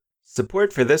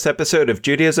Support for this episode of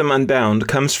Judaism Unbound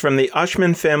comes from the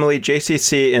Oshman Family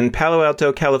JCC in Palo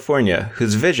Alto, California,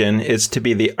 whose vision is to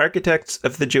be the architects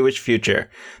of the Jewish future.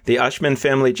 The Oshman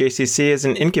Family JCC is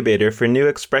an incubator for new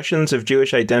expressions of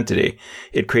Jewish identity.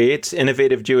 It creates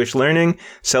innovative Jewish learning,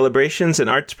 celebrations, and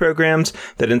arts programs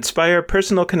that inspire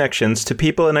personal connections to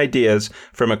people and ideas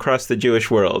from across the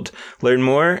Jewish world. Learn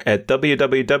more at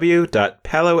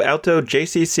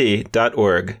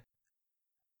www.paloaltojcc.org.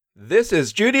 This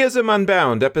is Judaism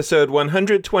Unbound, episode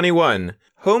 121,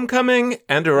 Homecoming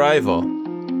and Arrival.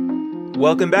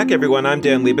 Welcome back, everyone. I'm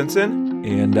Dan Liebenson.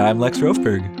 And I'm Lex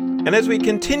Rofeberg. And as we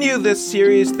continue this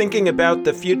series thinking about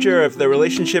the future of the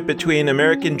relationship between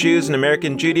American Jews and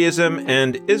American Judaism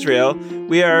and Israel,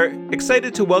 we are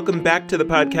excited to welcome back to the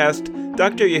podcast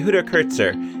Dr. Yehuda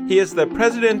Kurtzer. He is the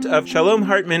president of Shalom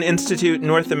Hartman Institute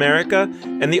North America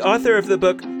and the author of the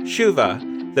book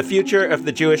Shuvah, The Future of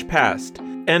the Jewish Past.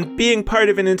 And being part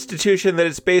of an institution that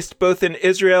is based both in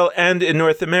Israel and in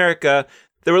North America,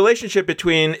 the relationship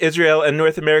between Israel and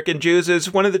North American Jews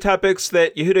is one of the topics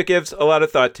that Yehuda gives a lot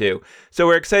of thought to. So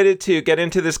we're excited to get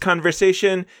into this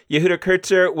conversation. Yehuda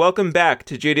Kurtzer, welcome back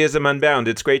to Judaism Unbound.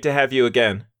 It's great to have you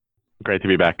again. Great to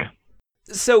be back.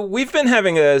 So we've been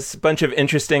having a bunch of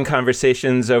interesting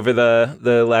conversations over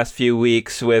the last few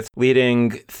weeks with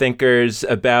leading thinkers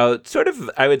about sort of,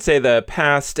 I would say, the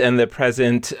past and the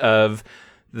present of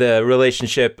the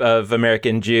relationship of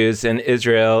American Jews and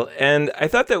Israel. And I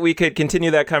thought that we could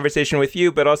continue that conversation with you,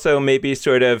 but also maybe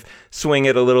sort of swing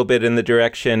it a little bit in the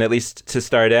direction, at least to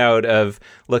start out, of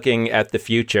looking at the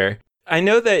future. I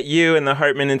know that you and the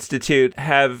Hartman Institute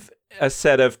have a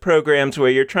set of programs where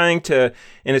you're trying to,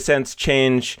 in a sense,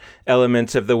 change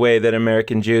elements of the way that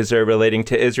American Jews are relating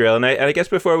to Israel. And I guess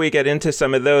before we get into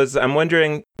some of those, I'm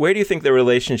wondering, where do you think the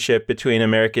relationship between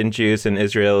American Jews and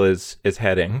Israel is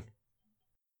heading?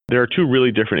 There are two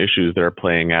really different issues that are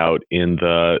playing out in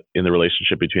the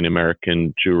relationship between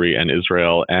American Jewry and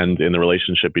Israel, and in the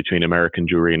relationship between American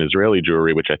Jewry and Israeli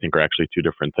Jewry, which I think are actually two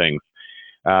different things.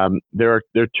 There are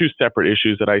two separate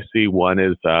issues that I see. One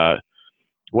is a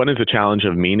challenge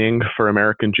of meaning for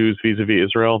American Jews vis-a-vis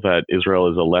Israel, that Israel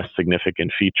is a less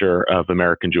significant feature of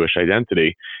American Jewish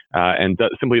identity, and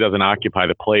simply doesn't occupy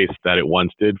the place that it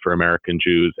once did for American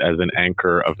Jews as an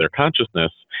anchor of their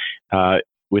consciousness,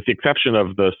 with the exception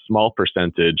of the small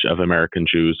percentage of American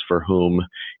Jews for whom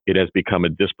it has become a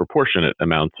disproportionate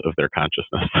amount of their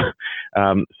consciousness.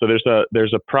 So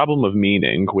there's a problem of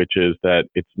meaning, which is that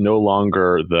it's no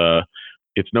longer the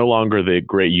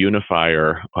great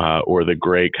unifier or the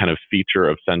great kind of feature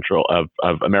of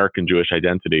American Jewish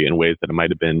identity in ways that it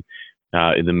might have been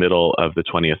in the middle of the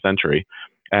 20th century.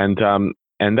 And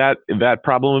that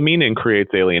problem of meaning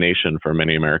creates alienation for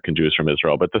many American Jews from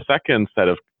Israel. But the second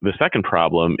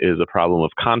problem is a problem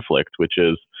of conflict, which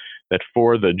is that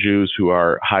for the Jews who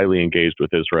are highly engaged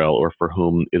with Israel, or for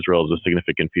whom Israel is a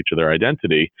significant feature of their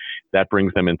identity, that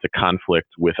brings them into conflict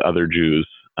with other Jews,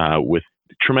 with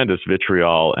tremendous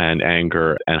vitriol and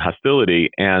anger and hostility,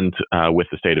 and with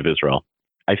the state of Israel.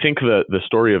 I think the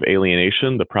story of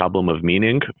alienation, the problem of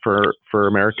meaning for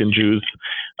American Jews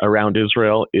around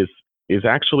Israel, is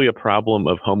actually a problem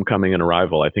of homecoming and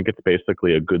arrival. I think it's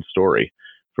basically a good story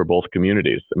for both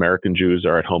communities. American Jews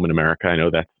are at home in America. I know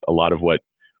that's a lot of what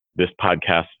this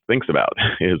podcast thinks about,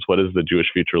 is what does the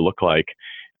Jewish future look like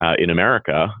in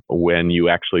America when you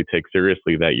actually take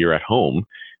seriously that you're at home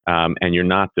and you're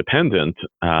not dependent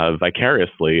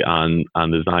vicariously on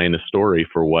the Zionist story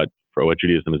for what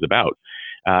Judaism is about.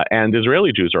 And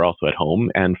Israeli Jews are also at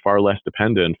home and far less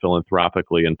dependent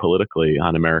philanthropically and politically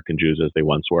on American Jews as they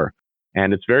once were.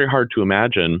 And it's very hard to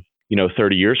imagine,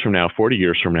 30 years from now, 40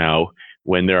 years from now,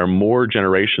 when there are more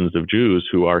generations of Jews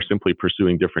who are simply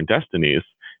pursuing different destinies,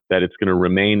 that it's going to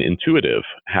remain intuitive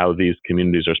how these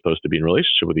communities are supposed to be in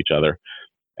relationship with each other.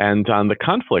 And on the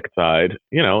conflict side,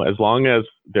 as long as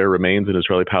there remains an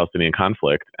Israeli-Palestinian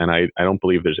conflict, and I don't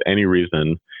believe there's any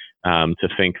reason to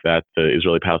think that the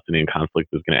Israeli-Palestinian conflict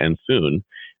is going to end soon,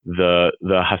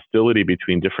 the hostility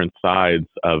between different sides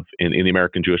in the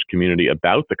American Jewish community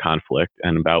about the conflict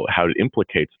and about how it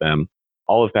implicates them,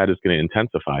 all of that is going to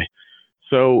intensify.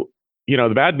 So,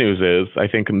 the bad news is, I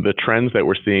think the trends that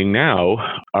we're seeing now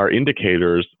are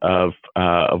indicators of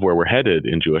where we're headed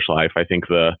in Jewish life. I think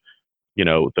one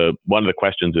of the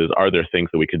questions is, are there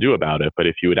things that we can do about it? But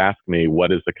if you would ask me,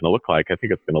 what is it going to look like? I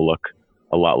think it's going to look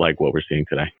a lot like what we're seeing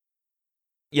today.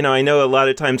 I know a lot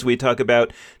of times we talk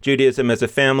about Judaism as a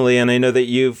family, and I know that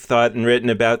you've thought and written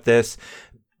about this,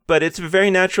 but it's a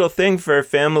very natural thing for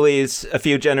families a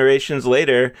few generations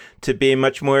later to be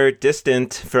much more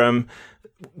distant from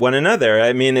one another.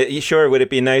 I mean, sure, would it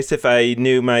be nice if I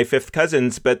knew my fifth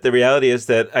cousins, but the reality is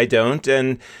that I don't.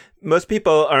 And most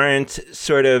people aren't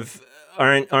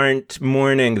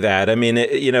mourning that. I mean,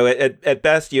 at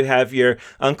best, you have your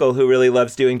uncle who really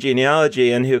loves doing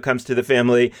genealogy and who comes to the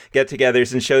family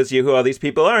get-togethers and shows you who all these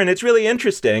people are, and it's really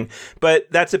interesting.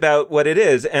 But that's about what it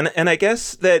is. And I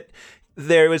guess that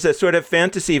there was a sort of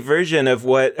fantasy version of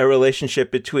what a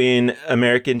relationship between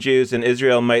American Jews and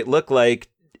Israel might look like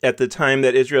at the time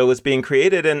that Israel was being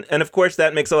created. And of course,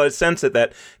 that makes a lot of sense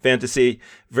that fantasy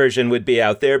version would be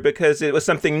out there because it was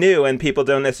something new and people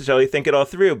don't necessarily think it all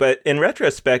through. But in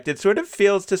retrospect, it sort of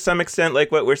feels to some extent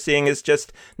like what we're seeing is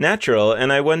just natural.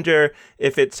 And I wonder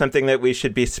if it's something that we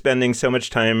should be spending so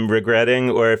much time regretting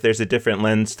or if there's a different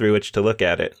lens through which to look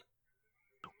at it.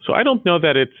 So I don't know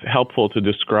that it's helpful to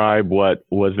describe what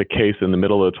was the case in the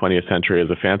middle of the 20th century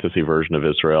as a fantasy version of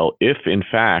Israel, if in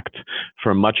fact,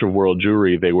 for much of world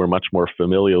Jewry, they were much more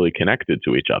familially connected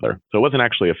to each other. So it wasn't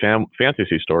actually a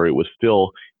fantasy story. It was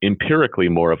still empirically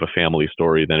more of a family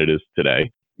story than it is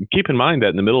today. Keep in mind that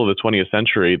in the middle of the 20th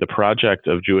century, the project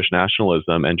of Jewish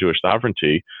nationalism and Jewish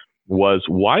sovereignty was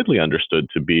widely understood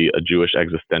to be a Jewish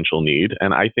existential need,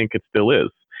 and I think it still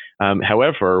is.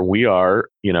 However, we are,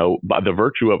 by the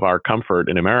virtue of our comfort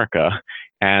in America,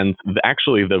 and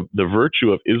actually the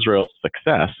virtue of Israel's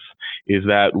success is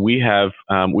that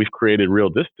we've created real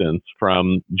distance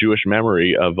from Jewish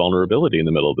memory of vulnerability in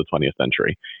the middle of the 20th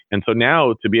century. And so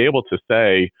now to be able to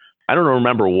say, I don't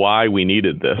remember why we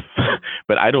needed this,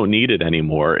 but I don't need it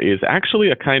anymore, is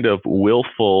actually a kind of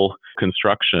willful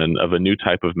construction of a new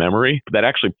type of memory that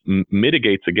actually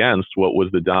mitigates against what was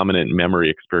the dominant memory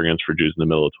experience for Jews in the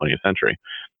middle of the 20th century.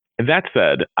 And that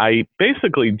said, I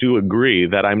basically do agree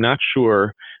that I'm not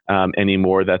sure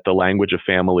anymore that the language of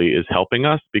family is helping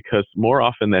us, because more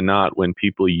often than not, when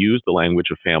people use the language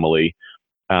of family,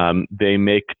 they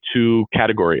make two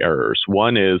category errors.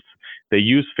 One is they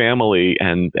use family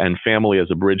and family as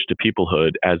a bridge to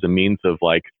peoplehood as a means of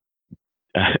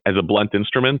as a blunt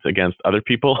instrument against other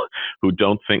people who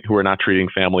are not treating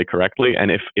family correctly. And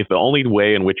if the only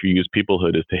way in which you use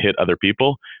peoplehood is to hit other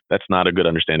people, that's not a good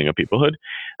understanding of peoplehood.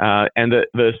 And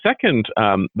the second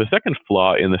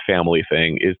flaw in the family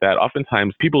thing is that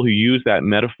oftentimes people who use that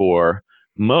metaphor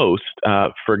most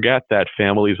forget that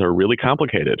families are really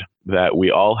complicated, that we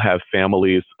all have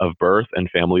families of birth and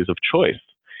families of choice,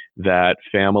 that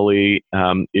family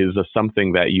is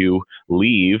something that you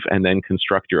leave and then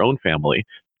construct your own family.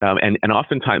 And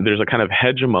oftentimes there's a kind of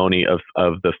hegemony of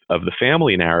the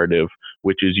family narrative,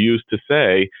 which is used to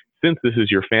say, since this is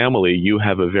your family, you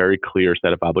have a very clear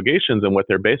set of obligations. And what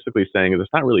they're basically saying is it's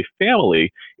not really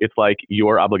family. It's like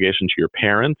your obligation to your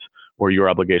parent or your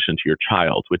obligation to your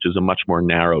child, which is a much more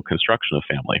narrow construction of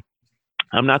family.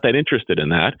 I'm not that interested in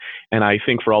that. And I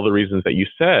think for all the reasons that you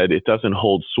said, it doesn't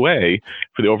hold sway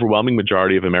for the overwhelming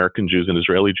majority of American Jews and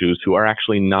Israeli Jews who are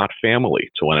actually not family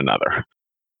to one another.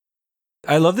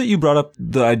 I love that you brought up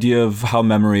the idea of how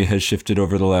memory has shifted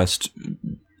over the last,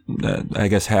 I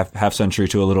guess, half century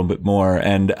to a little bit more.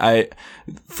 And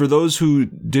for those who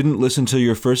didn't listen to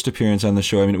your first appearance on the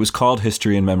show, I mean, it was called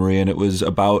History and Memory, and it was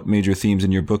about major themes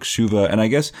in your book, Shuva. And I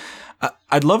guess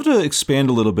I'd love to expand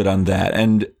a little bit on that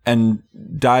and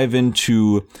dive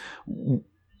into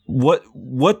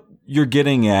what you're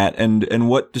getting at and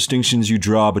what distinctions you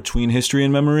draw between history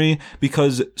and memory,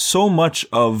 because so much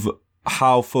of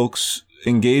how folks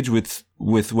engage with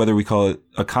whether we call it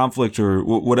a conflict or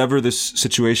whatever this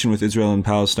situation with Israel and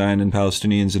Palestine and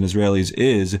Palestinians and Israelis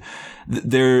is,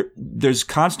 there's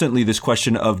constantly this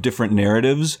question of different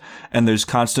narratives, and there's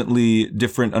constantly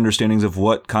different understandings of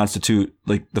what constitute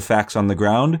like the facts on the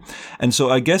ground. And so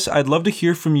I guess I'd love to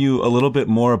hear from you a little bit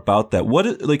more about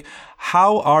that.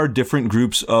 How are different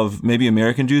groups of maybe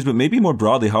American Jews, but maybe more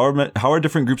broadly, how are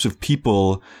different groups of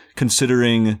people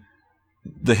considering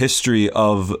the history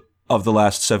of the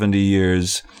last 70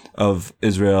 years of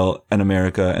Israel and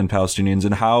America and Palestinians,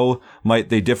 and how might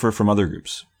they differ from other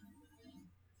groups?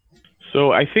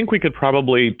 So I think we could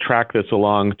probably track this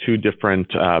along two different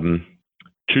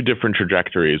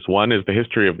trajectories. One is the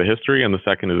history of the history, and the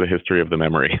second is the history of the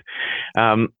memory.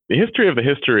 The history of the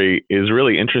history is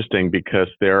really interesting because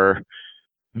there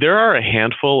are a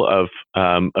handful of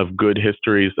good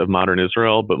histories of modern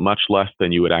Israel, but much less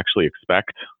than you would actually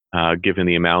expect, given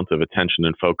the amount of attention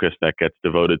and focus that gets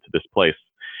devoted to this place.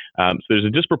 So there's a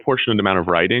disproportionate amount of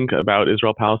writing about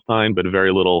Israel-Palestine, but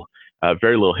very little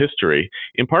history,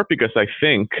 in part because I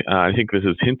think this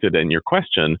is hinted in your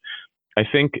question, I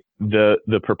think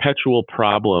the perpetual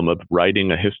problem of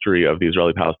writing a history of the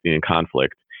Israeli-Palestinian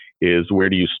conflict is where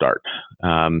do you start?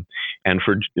 And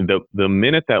for the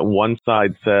minute that one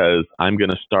side says, I'm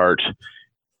going to start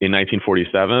in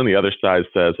 1947, the other side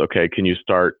says, okay, can you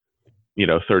start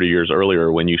 30 years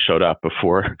earlier when you showed up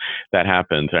before that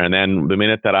happened? And then the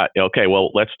minute that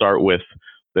let's start with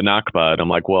the Nakba. And I'm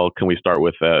like, well, can we start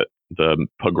with the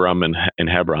pogrom in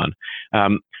Hebron?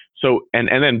 So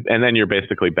then you're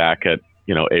basically back at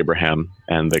Abraham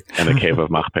and the cave of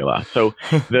Machpelah. So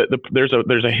there's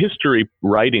a history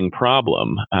writing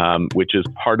problem, which is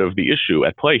part of the issue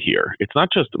at play here. It's not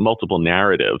just multiple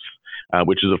narratives,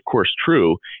 which is of course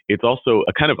true. It's also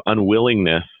a kind of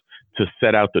unwillingness to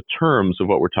set out the terms of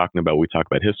what we're talking about when we talk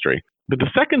about history. But the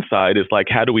second side is like,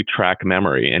 how do we track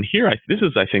memory? And here, this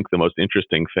is, I think, the most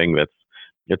interesting thing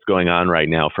that's going on right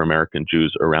now for American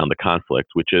Jews around the conflict,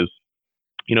 which is,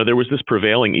 there was this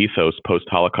prevailing ethos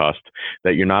post-Holocaust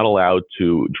that you're not allowed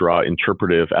to draw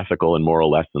interpretive, ethical, and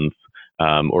moral lessons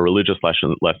or religious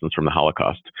lessons from the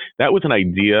Holocaust. That was an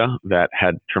idea that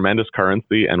had tremendous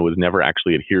currency and was never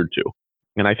actually adhered to.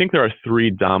 And I think there are three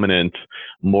dominant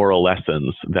moral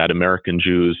lessons that American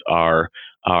Jews are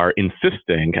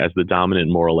insisting as the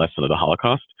dominant moral lesson of the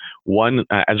Holocaust. One,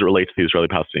 as it relates to the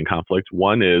Israeli-Palestinian conflict,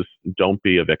 one is don't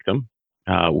be a victim,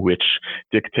 which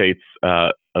dictates a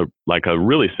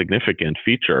really significant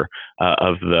feature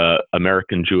of the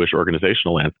American Jewish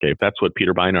organizational landscape. That's what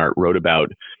Peter Beinart wrote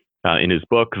about in his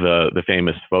book, the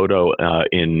famous photo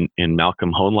in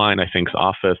Malcolm Hoenlein, I think's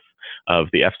office, of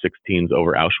the F-16s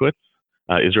over Auschwitz.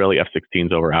 Israeli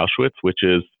F-16s over Auschwitz, which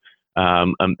is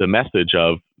the message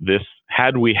of this: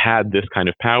 had we had this kind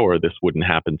of power, this wouldn't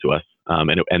happen to us,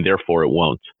 and therefore it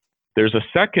won't. There's a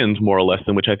second moral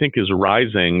lesson, which I think is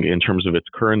rising in terms of its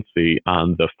currency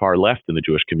on the far left in the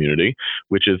Jewish community,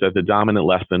 which is that the dominant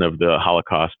lesson of the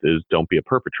Holocaust is don't be a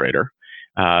perpetrator.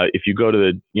 If you go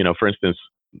to for instance,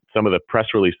 some of the press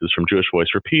releases from Jewish Voice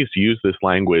for Peace use this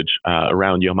language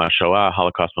around Yom HaShoah,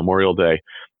 Holocaust Memorial Day,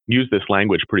 use this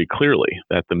language pretty clearly,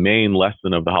 that the main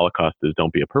lesson of the Holocaust is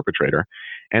don't be a perpetrator.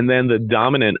 And then the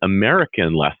dominant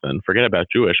American lesson, forget about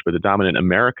Jewish, but the dominant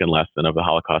American lesson of the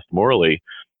Holocaust morally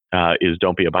is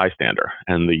don't be a bystander.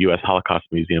 And the U.S. Holocaust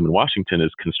Museum in Washington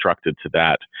is constructed to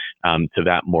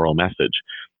that moral message.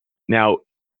 Now,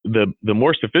 the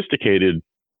more sophisticated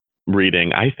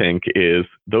reading, I think, is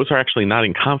those are actually not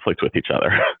in conflict with each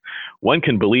other. One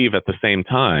can believe at the same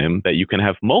time that you can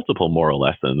have multiple moral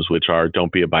lessons, which are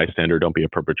don't be a bystander, don't be a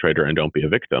perpetrator, and don't be a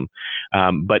victim.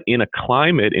 But in a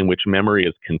climate in which memory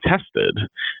is contested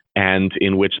and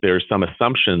in which there's some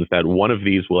assumptions that one of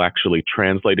these will actually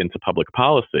translate into public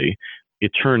policy,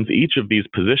 it turns each of these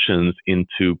positions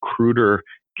into cruder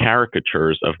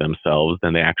caricatures of themselves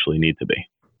than they actually need to be.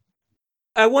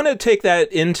 I want to take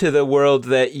that into the world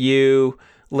that you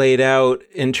laid out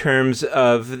in terms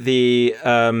of the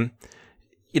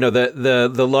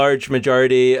large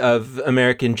majority of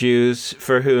American Jews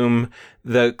for whom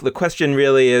the question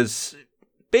really is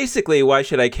basically, why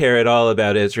should I care at all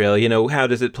about Israel? How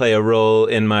does it play a role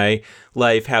in my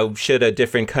life? How should a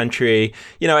different country?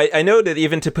 I know that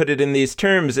even to put it in these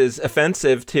terms is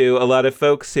offensive to a lot of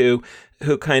folks who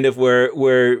kind of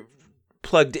were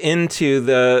plugged into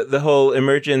the whole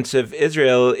emergence of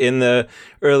Israel in the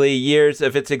early years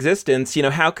of its existence.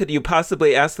 How could you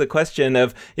possibly ask the question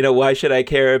of, why should I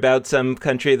care about some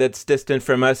country that's distant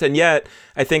from us? And yet,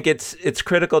 I think it's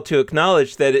critical to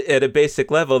acknowledge that at a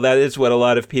basic level, that is what a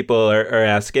lot of people are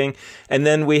asking. And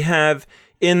then we have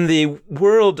in the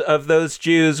world of those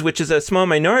Jews, which is a small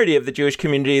minority of the Jewish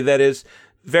community that is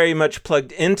very much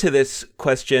plugged into this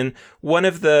question, one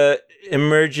of the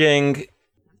emerging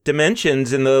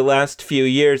dimensions in the last few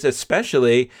years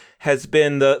especially has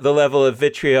been the level of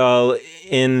vitriol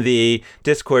in the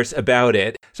discourse about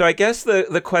it. So I guess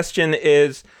the question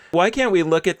is, why can't we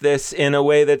look at this in a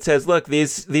way that says, look,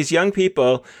 these young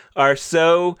people are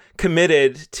so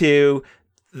committed to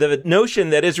the notion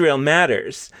that Israel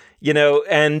matters,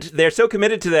 and they're so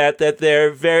committed to that they're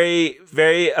very,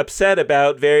 very upset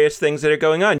about various things that are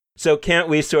going on. So can't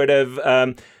we sort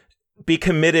of be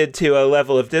committed to a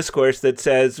level of discourse that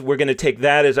says we're going to take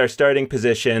that as our starting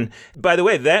position? By the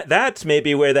way, that's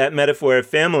maybe where that metaphor of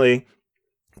family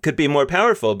could be more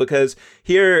powerful, because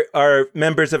here are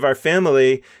members of our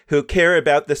family who care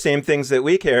about the same things that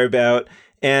we care about,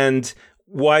 and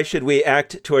why should we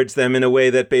act towards them in a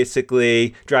way that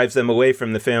basically drives them away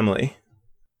from the family?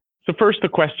 So first, the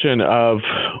question of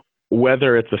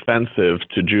whether it's offensive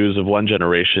to Jews of one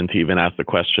generation to even ask the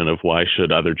question of why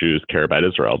should other Jews care about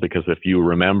Israel? Because if you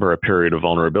remember a period of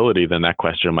vulnerability, then that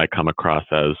question might come across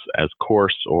as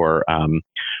coarse or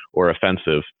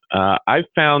offensive. I've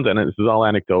found, and this is all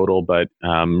anecdotal, but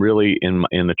really in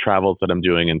the travels that I'm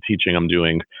doing and teaching I'm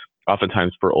doing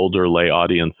oftentimes for older lay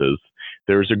audiences,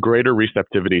 there's a greater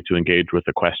receptivity to engage with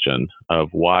the question of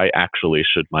why actually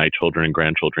should my children and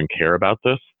grandchildren care about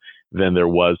this than there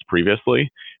was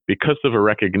previously, because of a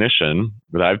recognition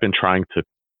that I've been trying to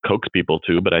coax people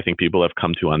to, but I think people have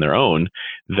come to on their own,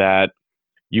 that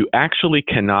you actually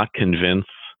cannot convince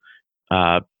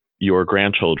your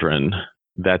grandchildren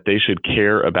that they should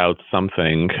care about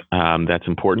something that's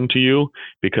important to you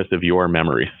because of your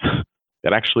memories.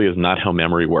 That actually is not how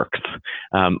memory works.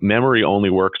 Memory only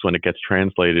works when it gets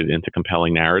translated into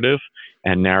compelling narrative,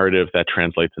 and narrative that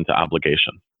translates into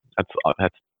obligation.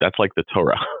 That's like the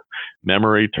Torah.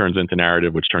 Memory turns into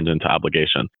narrative, which turns into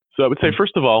obligation. So I would say,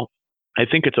 first of all, I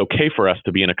think it's okay for us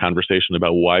to be in a conversation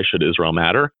about why should Israel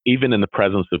matter, even in the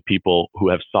presence of people who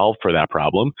have solved for that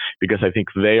problem, because I think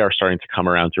they are starting to come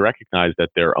around to recognize that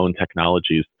their own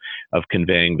technologies of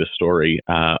conveying the story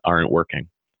aren't working.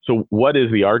 So what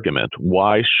is the argument?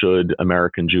 Why should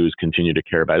American Jews continue to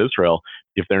care about Israel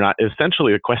if they're not?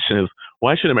 Essentially, the question is,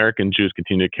 why should American Jews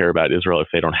continue to care about Israel if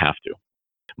they don't have to?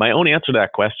 My own answer to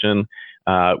that question,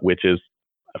 which is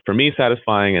for me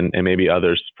satisfying and maybe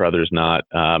for others not,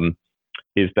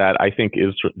 is that I think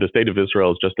the state of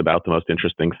Israel is just about the most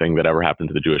interesting thing that ever happened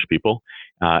to the Jewish people.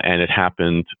 And it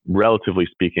happened, relatively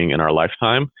speaking, in our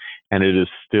lifetime. And it is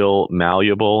still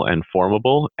malleable and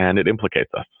formable, and it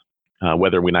implicates us.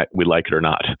 Whether we like it or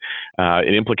not.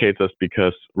 It implicates us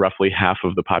because roughly half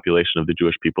of the population of the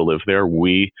Jewish people live there.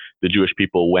 We, the Jewish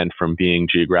people, went from being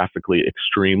geographically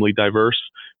extremely diverse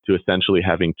to essentially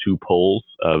having two poles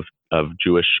of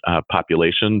Jewish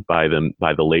population by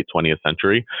the late 20th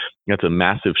century. That's a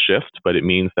massive shift, but it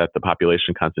means that the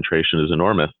population concentration is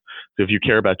enormous. So if you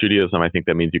care about Judaism, I think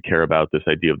that means you care about this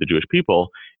idea of the Jewish people,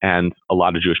 and a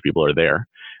lot of Jewish people are there.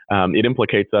 It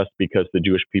implicates us because the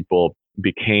Jewish people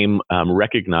became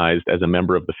recognized as a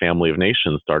member of the family of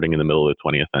nations starting in the middle of the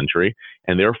 20th century.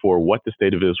 And therefore, what the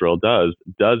state of Israel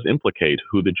does implicate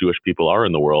who the Jewish people are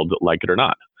in the world, like it or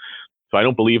not. So I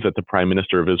don't believe that the prime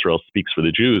minister of Israel speaks for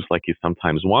the Jews like he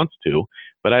sometimes wants to,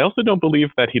 but I also don't believe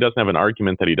that he doesn't have an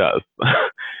argument that he does.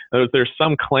 There's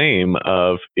some claim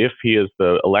of, if he is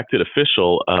the elected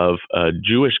official of a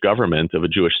Jewish government, of a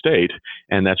Jewish state,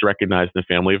 and that's recognized in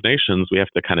the family of nations, we have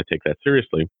to kind of take that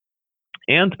seriously.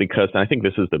 And because, and I think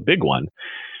this is the big one,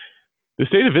 the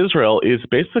state of Israel is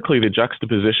basically the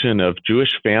juxtaposition of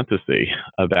Jewish fantasy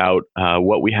about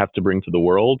what we have to bring to the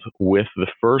world with the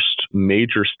first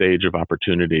major stage of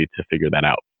opportunity to figure that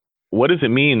out. What does it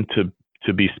mean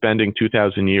to be spending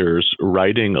 2,000 years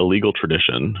writing a legal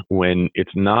tradition when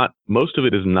it's not, most of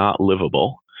it is not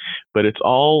livable, but it's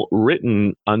all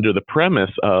written under the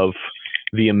premise of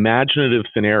the imaginative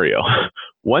scenario.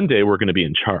 One day we're going to be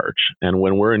in charge. And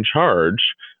when we're in charge,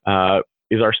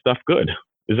 is our stuff good?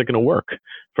 Is it going to work?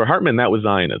 For Hartman, that was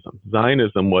Zionism.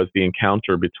 Zionism was the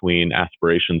encounter between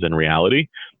aspirations and reality.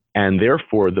 And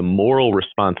therefore, the moral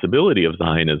responsibility of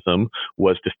Zionism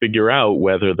was to figure out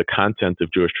whether the content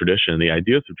of Jewish tradition, the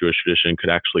ideas of Jewish tradition, could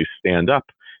actually stand up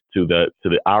to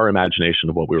our imagination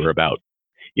of what we were about.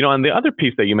 You know, and the other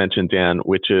piece that you mentioned, Dan,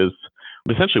 which is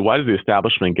essentially, why does the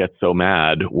establishment get so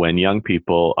mad when young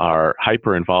people are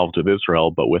hyper involved with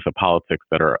Israel, but with a politics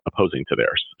that are opposing to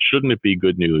theirs? Shouldn't it be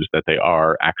good news that they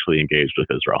are actually engaged with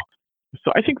Israel?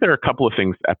 So I think there are a couple of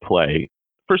things at play.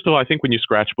 First of all, I think when you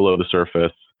scratch below the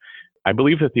surface, I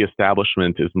believe that the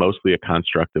establishment is mostly a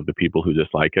construct of the people who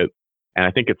dislike it. And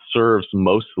I think it serves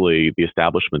mostly the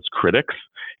establishment's critics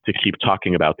to keep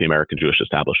talking about the American Jewish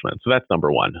establishment. So that's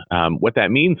number one. What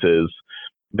that means is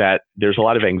that there's a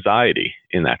lot of anxiety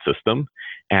in that system.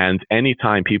 And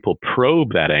anytime people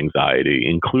probe that anxiety,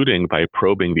 including by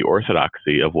probing the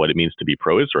orthodoxy of what it means to be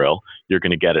pro-Israel, you're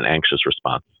going to get an anxious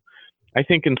response. I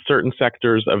think in certain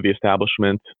sectors of the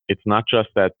establishment, it's not just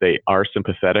that they are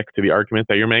sympathetic to the argument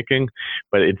that you're making,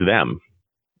 but it's them.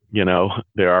 You know,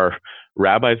 there are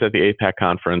rabbis at the AIPAC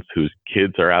conference whose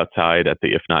kids are outside at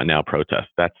the If Not Now protest.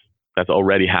 That's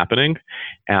already happening.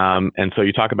 And so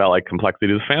you talk about like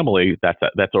complexity of the family,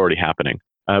 that's already happening.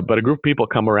 But a group of people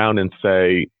come around and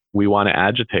say, we want to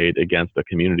agitate against the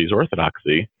community's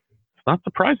orthodoxy. It's not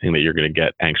surprising that you're going to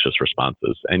get anxious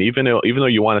responses. And even though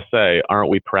you want to say, aren't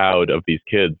we proud of these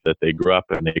kids that they grew up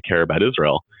and they care about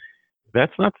Israel?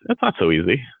 That's not so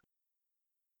easy.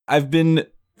 I've been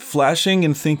flashing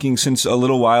and thinking since a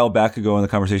little while back ago in the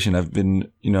conversation, I've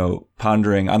been,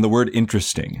 pondering on the word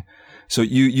interesting. So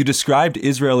you described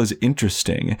Israel as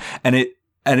interesting, and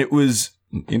it was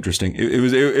interesting.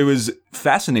 It was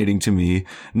fascinating to me,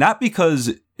 not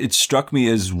because it struck me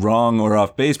as wrong or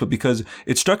off base, but because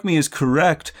it struck me as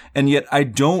correct. And yet I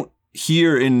don't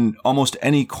hear in almost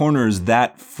any corners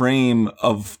that frame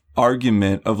of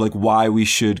argument of like why we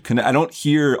should connect. I don't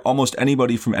hear almost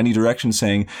anybody from any direction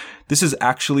saying this is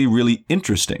actually really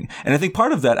interesting. And I think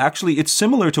part of that actually, it's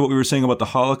similar to what we were saying about the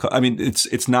Holocaust. I mean,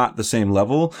 it's not the same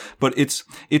level, but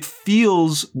it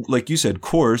feels like you said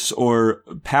coarse or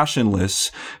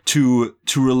passionless to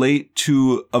relate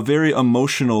to a very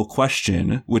emotional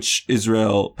question, which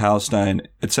Israel, Palestine,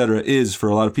 etc. is for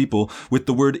a lot of people, with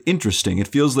the word interesting. It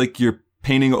feels like you're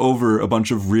painting over a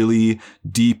bunch of really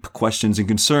deep questions and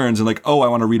concerns and like, oh, I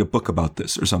want to read a book about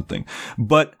this or something.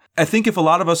 But I think if a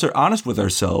lot of us are honest with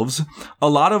ourselves, a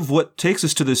lot of what takes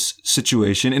us to this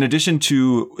situation, in addition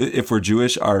to, if we're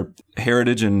Jewish, our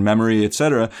heritage and memory,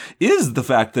 etc., is the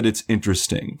fact that it's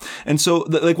interesting. And so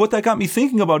like what that got me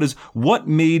thinking about is what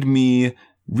made me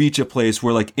reach a place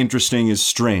where like interesting is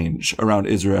strange around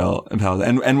Israel and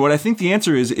Palestine. And what I think the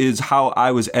answer is how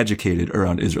I was educated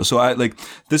around Israel. So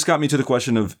this got me to the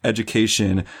question of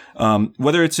education,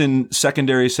 whether it's in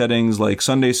secondary settings like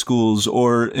Sunday schools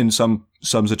or in some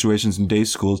situations in day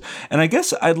schools. And I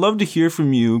guess I'd love to hear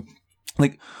from you,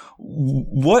 like,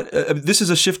 what this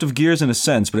is a shift of gears in a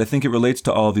sense, but I think it relates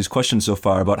to all of these questions so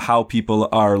far about how people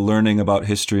are learning about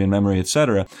history and memory,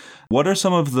 etc. What are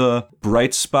some of the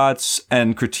bright spots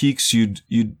and critiques you'd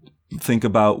think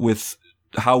about with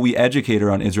how we educate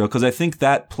around Israel? Because I think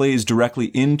that plays directly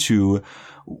into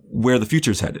where the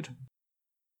future's headed.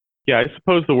 Yeah, I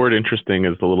suppose the word interesting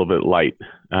is a little bit light.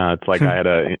 It's like I had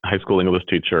a high school English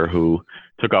teacher who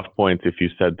took off points if you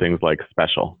said things like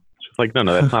special. It's like, no,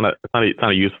 that's not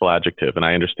a useful adjective. And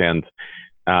I understand,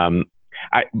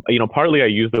 partly I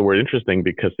use the word interesting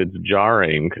because it's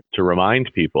jarring to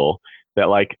remind people that,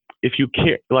 like, if you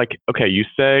care, like, okay, you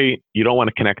say you don't want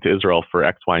to connect to Israel for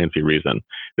X, Y, and Z reason,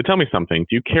 but tell me something.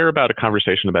 Do you care about a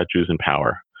conversation about Jews in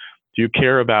power? Do you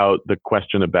care about the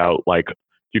question about, like, do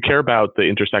you care about the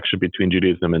intersection between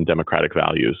Judaism and democratic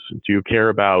values? Do you care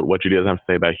about what Judaism has to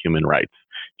say about human rights?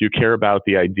 Do you care about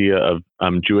the idea of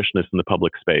Jewishness in the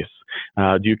public space?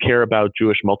 Do you care about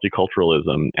Jewish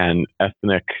multiculturalism and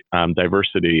ethnic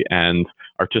diversity and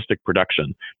artistic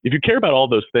production? If you care about all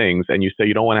those things and you say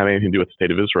you don't want to have anything to do with the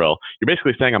state of Israel, you're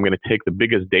basically saying I'm going to take the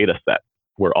biggest data set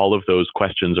where all of those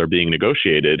questions are being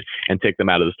negotiated and take them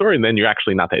out of the story, and then you're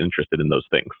actually not that interested in those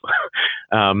things.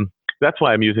 That's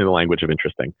why I'm using the language of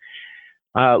interesting.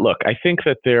 Look, I think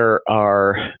that there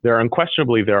are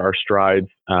unquestionably strides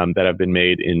that have been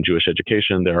made in Jewish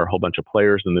education. There are a whole bunch of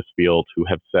players in this field who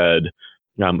have said,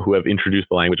 who have introduced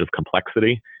the language of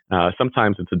complexity.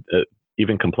 Sometimes it's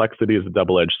even complexity is a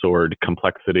double-edged sword.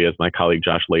 Complexity, as my colleague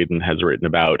Josh Layden has written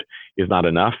about, is not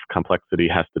enough. Complexity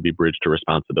has to be bridged to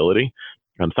responsibility.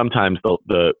 Sometimes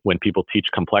when people teach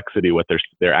complexity, what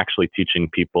they're actually teaching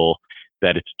people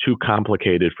that it's too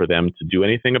complicated for them to do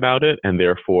anything about it, and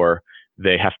therefore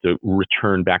they have to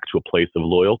return back to a place of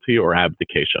loyalty or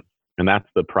abdication. And that's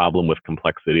the problem with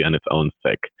complexity on its own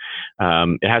sake.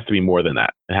 It has to be more than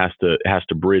that. It has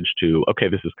to bridge to, okay,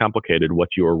 this is complicated.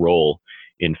 What's your role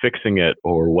in fixing it,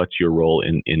 or what's your role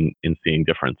in seeing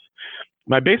difference?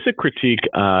 My basic critique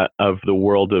of the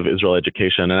world of Israel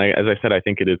education, and as I said, I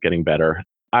think it is getting better.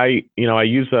 I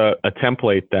use a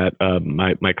template that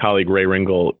my colleague Ray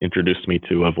Ringel introduced me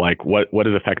to, of like what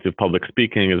is effective public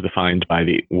speaking is defined by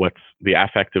what's the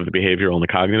affective, the behavioral, and the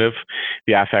cognitive.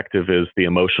 The affective is the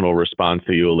emotional response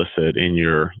that you elicit in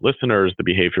your listeners, the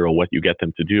behavioral, what you get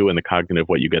them to do, and the cognitive,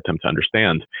 what you get them to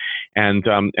understand. And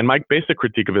my basic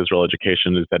critique of Israel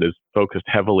education is that it's focused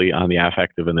heavily on the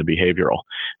affective and the behavioral.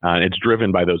 It's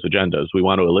driven by those agendas. We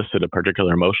want to elicit a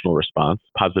particular emotional response,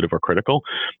 positive or critical,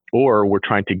 or we're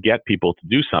trying to get people to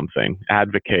do something,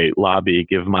 advocate, lobby,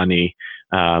 give money,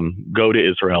 go to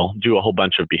Israel, do a whole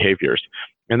bunch of behaviors.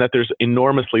 And that there's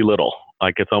enormously little,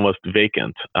 like it's almost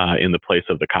vacant in the place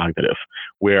of the cognitive,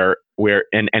 where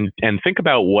think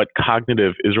about what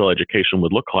cognitive Israel education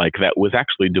would look like that was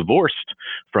actually divorced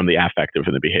from the affective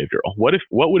and the behavioral.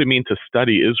 What would it mean to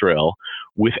study Israel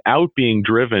without being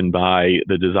driven by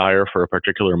the desire for a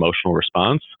particular emotional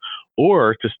response,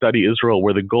 or to study Israel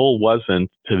where the goal wasn't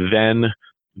to then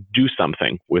do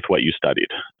something with what you studied.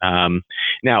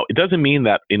 Now, it doesn't mean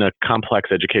that in a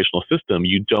complex educational system,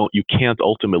 you can't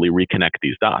ultimately reconnect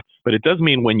these dots. But it does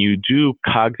mean when you do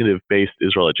cognitive-based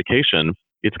Israel education,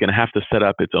 it's going to have to set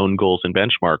up its own goals and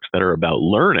benchmarks that are about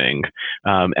learning,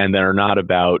 and that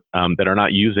are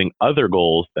not using other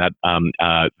goals that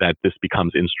this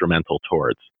becomes instrumental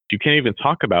towards. You can't even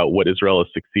talk about what Israel is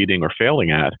succeeding or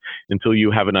failing at until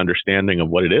you have an understanding of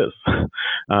what it is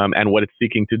and what it's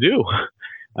seeking to do.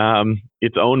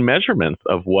 Its own measurements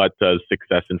of what does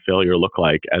success and failure look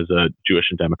like as a Jewish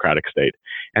and democratic state,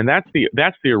 and that's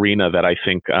the arena that I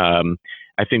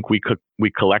think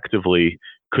we collectively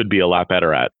could be a lot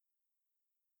better at.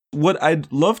 What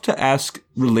I'd love to ask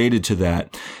related to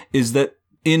that is that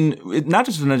in not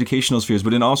just in educational spheres,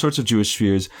 but in all sorts of Jewish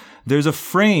spheres, there's a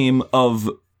frame of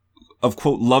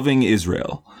quote, loving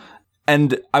Israel.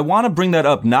 And I want to bring that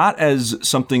up not as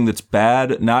something that's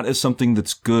bad, not as something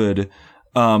that's good,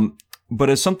 but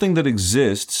as something that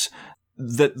exists,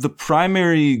 that the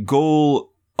primary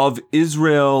goal of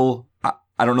Israel,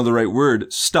 I don't know the right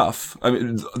word, stuff, I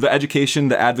mean, the education,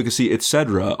 the advocacy,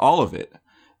 etc., all of it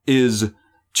is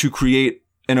to create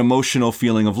an emotional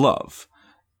feeling of love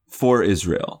for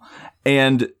Israel.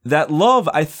 And that love,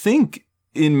 I think,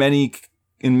 in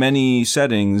many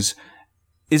settings,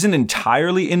 isn't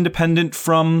entirely independent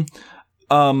from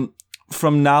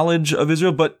knowledge of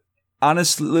Israel, but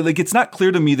honestly, like, it's not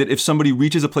clear to me that if somebody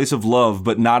reaches a place of love,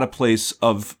 but not a place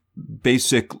of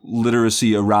basic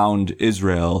literacy around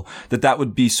Israel, that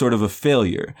would be sort of a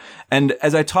failure. And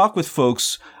as I talk with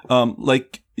folks,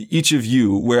 like each of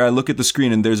you, where I look at the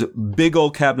screen and there's big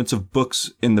old cabinets of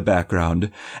books in the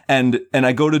background, and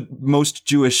I go to most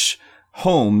Jewish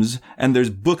homes and there's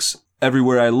books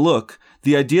everywhere I look,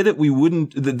 the idea that we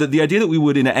wouldn't, the idea that we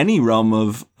would in any realm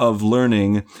of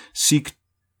learning seek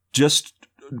just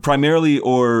primarily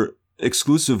or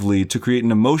exclusively to create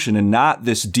an emotion and not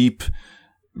this deep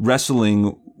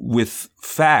wrestling with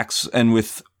facts and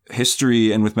with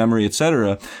history and with memory,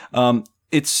 etc.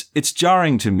 It's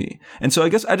jarring to me. And so I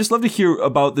guess I just love to hear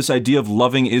about this idea of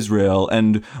loving Israel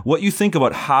and what you think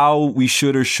about how we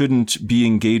should or shouldn't be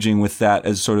engaging with that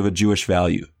as sort of a Jewish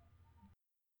value.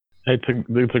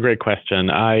 It's a great question.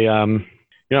 I'm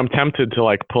tempted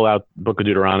to pull out Book of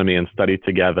Deuteronomy and study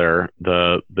together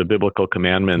the biblical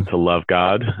commandment to love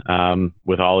God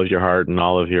with all of your heart and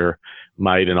all of your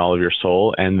might and all of your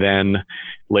soul. And then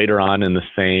later on in the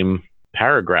same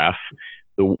paragraph,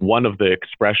 one of the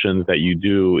expressions that you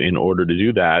do in order to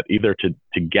do that, either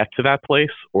to get to that place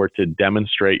or to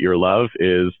demonstrate your love,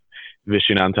 is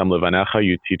Vishinantam Levanecha,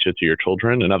 you teach it to your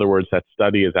children. In other words, that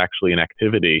study is actually an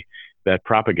activity that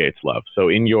propagates love. So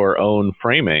in your own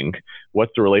framing,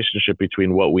 what's the relationship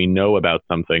between what we know about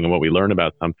something and what we learn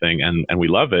about something and we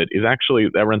love it, is actually,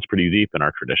 that runs pretty deep in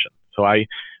our tradition. So I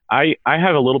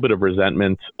have a little bit of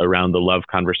resentment around the love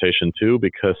conversation too,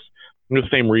 because for the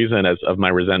same reason as of my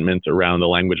resentment around the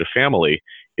language of family,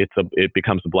 it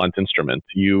becomes a blunt instrument.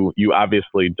 You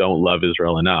obviously don't love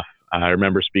Israel enough. I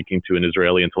remember speaking to an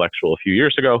Israeli intellectual a few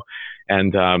years ago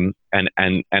and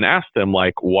asked him,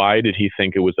 why did he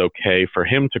think it was okay for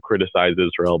him to criticize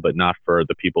Israel, but not for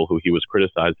the people who he was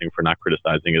criticizing for not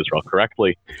criticizing Israel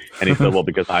correctly? And he said, well,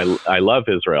 because I love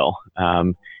Israel.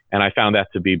 And I found that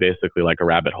to be basically like a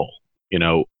rabbit hole.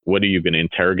 What are you going to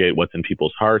interrogate? What's in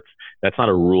people's hearts? That's not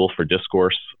a rule for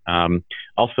discourse.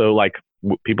 Also,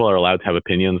 people are allowed to have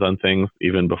opinions on things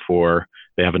even before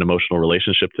they have an emotional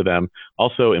relationship to them.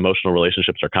 Also, emotional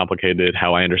relationships are complicated.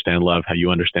 How I understand love, how you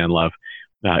understand love,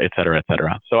 et cetera, et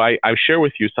cetera. So I share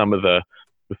with you some of the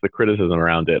criticism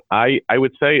around it. I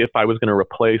would say if I was going to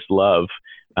replace love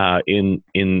in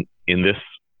this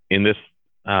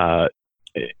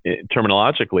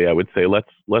terminologically, I would say let's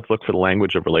look for the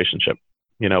language of relationship.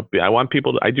 I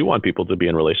do want people to be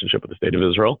in relationship with the state of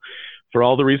Israel for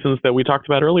all the reasons that we talked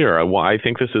about earlier. I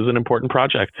think this is an important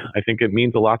project. I think it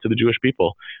means a lot to the Jewish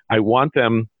people. I want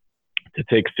them to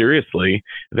take seriously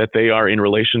that they are in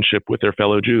relationship with their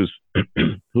fellow Jews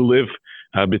who live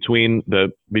between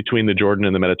the Jordan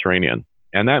and the Mediterranean.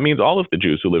 And that means all of the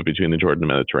Jews who live between the Jordan and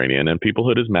Mediterranean. And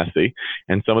peoplehood is messy.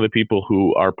 And some of the people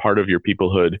who are part of your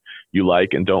peoplehood you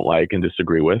like and don't like and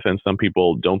disagree with. And some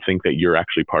people don't think that you're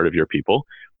actually part of your people.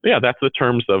 But yeah, that's the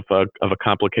terms of a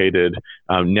complicated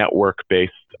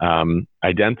network-based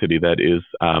identity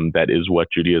that is what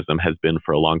Judaism has been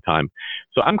for a long time.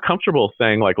 So I'm comfortable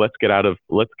saying, let's get a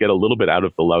little bit out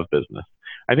of the love business.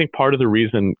 I think part of the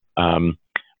reason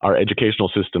our educational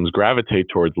systems gravitate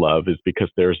towards love is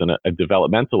because there's a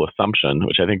developmental assumption,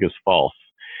 which I think is false,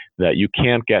 that you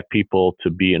can't get people to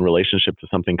be in relationship to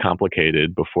something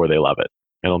complicated before they love it.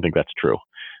 I don't think that's true.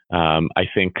 I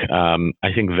think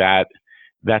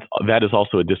that is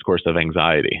also a discourse of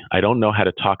anxiety. I don't know how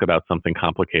to talk about something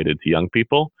complicated to young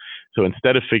people. So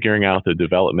instead of figuring out the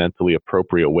developmentally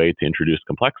appropriate way to introduce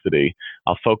complexity,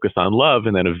 I'll focus on love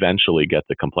and then eventually get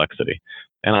to complexity.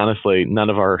 And honestly, none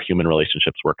of our human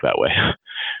relationships work that way.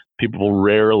 People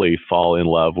rarely fall in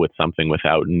love with something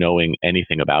without knowing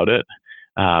anything about it.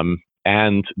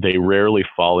 And they rarely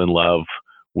fall in love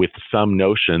with some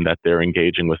notion that they're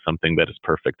engaging with something that is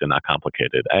perfect and not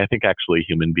complicated. I think actually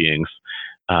human beings,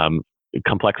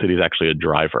 complexity is actually a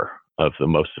driver of the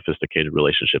most sophisticated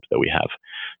relationships that we have.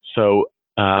 So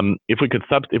if we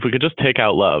could just take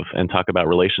out love and talk about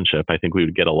relationship, I think we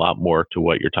would get a lot more to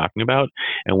what you're talking about,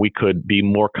 and we could be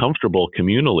more comfortable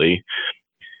communally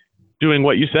doing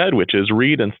what you said, which is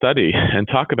read and study and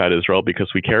talk about Israel because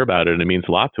we care about it and it means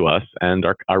a lot to us, and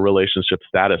our relationship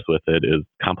status with it is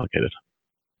complicated.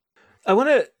 I want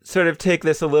to sort of take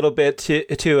this a little bit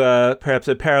to perhaps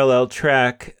a parallel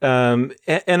track. And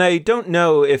I don't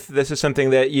know if this is something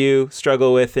that you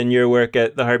struggle with in your work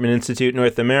at the Hartman Institute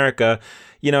North America.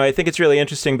 I think it's really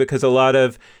interesting because a lot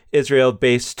of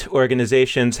Israel-based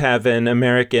organizations have an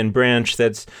American branch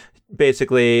that's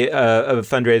basically a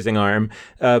fundraising arm.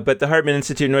 But the Hartman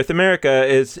Institute North America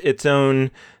is its own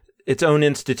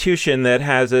institution that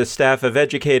has a staff of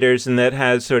educators and that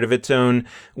has sort of its own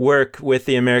work with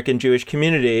the American Jewish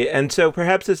community. And so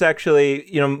perhaps this actually,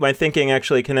 my thinking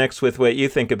actually connects with what you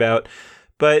think about.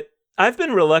 But I've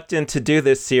been reluctant to do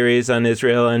this series on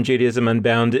Israel and Judaism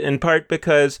Unbound, in part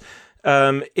because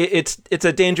it's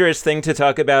a dangerous thing to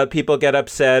talk about. People get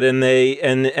upset and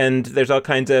there's all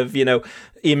kinds of,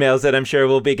 emails that I'm sure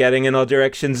we'll be getting in all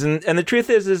directions. And the truth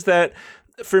is that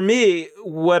for me,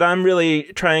 what I'm really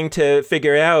trying to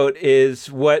figure out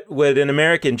is what would an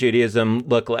American Judaism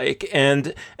look like.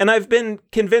 And I've been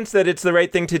convinced that it's the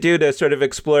right thing to do to sort of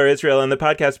explore Israel on the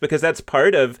podcast, because that's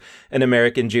part of an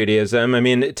American Judaism. I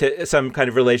mean, to some kind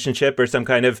of relationship or some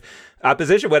kind of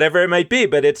opposition, whatever it might be.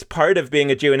 But it's part of being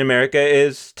a Jew in America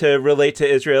is to relate to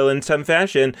Israel in some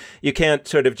fashion. You can't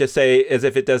sort of just say as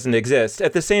if it doesn't exist.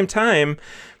 At the same time,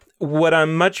 what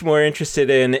I'm much more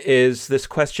interested in is this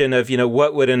question of,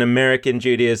 what would an American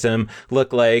Judaism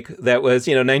look like that was,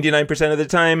 99% of the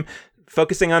time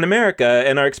focusing on America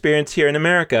and our experience here in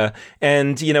America.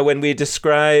 And, when we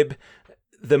describe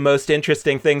the most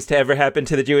interesting things to ever happen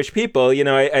to the Jewish people,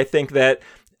 I think that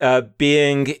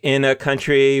being in a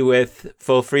country with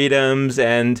full freedoms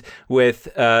and with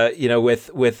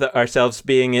ourselves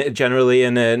being generally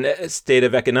in a state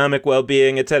of economic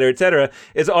well-being, et cetera,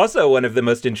 is also one of the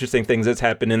most interesting things that's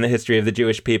happened in the history of the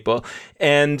Jewish people.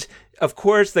 And of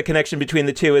course, the connection between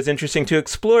the two is interesting to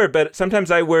explore, but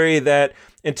sometimes I worry that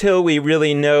until we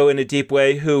really know in a deep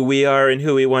way who we are and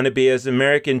who we want to be as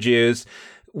American Jews,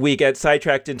 we get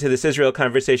sidetracked into this Israel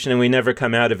conversation and we never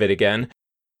come out of it again.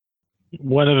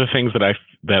 One of the things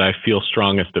that I feel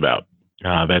strongest about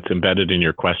that's embedded in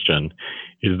your question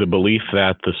is the belief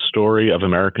that the story of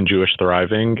American Jewish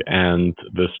thriving and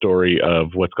the story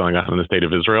of what's going on in the state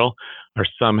of Israel are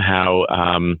somehow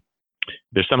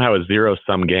there's somehow a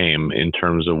zero-sum game in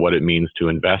terms of what it means to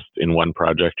invest in one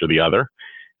project or the other.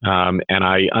 And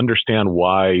I understand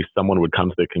why someone would come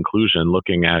to the conclusion,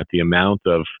 looking at the amount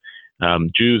of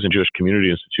Jews and Jewish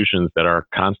community institutions that are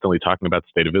constantly talking about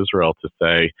the state of Israel, to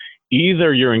say,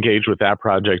 either you're engaged with that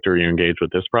project or you're engaged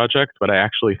with this project. But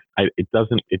it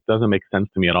doesn't make sense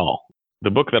to me at all. The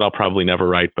book that I'll probably never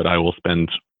write, but I will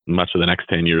spend much of the next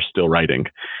 10 years still writing,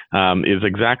 is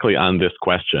exactly on this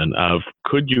question of,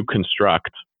 could you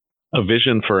construct a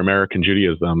vision for American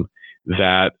Judaism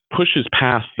that pushes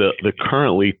past the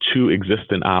currently two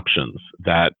existent options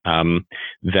that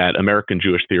American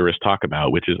Jewish theorists talk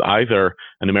about, which is either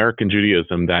an American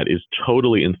Judaism that is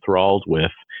totally enthralled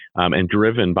with and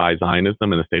driven by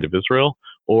Zionism and the state of Israel,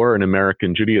 or an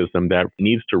American Judaism that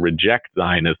needs to reject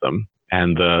Zionism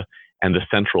and the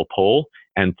central pole,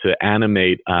 and to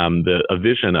animate a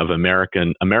vision of America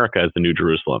as the New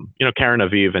Jerusalem. Karen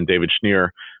Aviv and David Schneer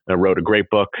wrote a great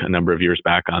book a number of years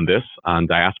back on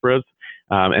diasporas,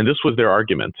 and this was their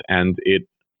argument. And it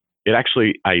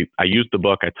actually, I used the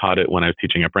book, I taught it when I was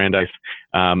teaching at Brandeis.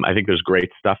 I think there's great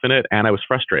stuff in it, and I was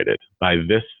frustrated by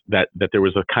this, that there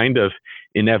was a kind of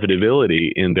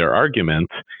inevitability in their argument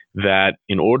that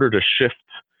in order to shift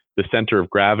the center of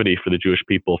gravity for the Jewish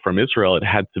people from Israel, it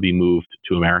had to be moved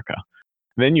to America.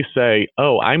 Then you say,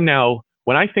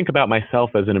 when I think about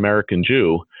myself as an American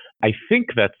Jew, I think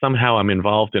that somehow I'm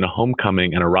involved in a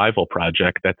homecoming and arrival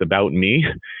project that's about me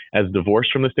as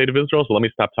divorced from the state of Israel. So let me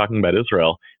stop talking about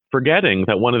Israel, forgetting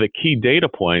that one of the key data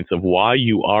points of why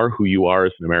you are who you are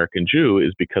as an American Jew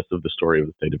is because of the story of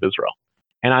the state of Israel.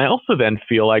 And I also then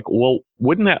feel like, well,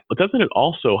 doesn't it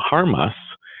also harm us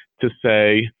to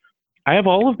say, I have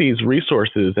all of these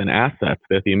resources and assets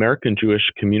that the American Jewish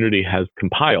community has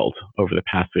compiled over the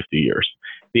past 50 years,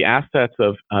 the assets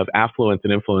of affluence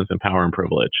and influence and power and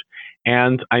privilege.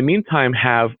 And I, meantime,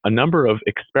 have a number of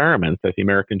experiments that the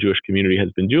American Jewish community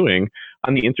has been doing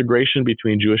on the integration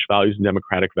between Jewish values and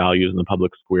democratic values in the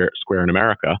public square in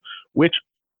America, which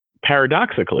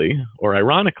paradoxically or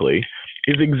ironically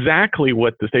is exactly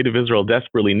what the state of Israel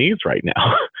desperately needs right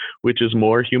now, which is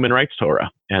more human rights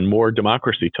Torah and more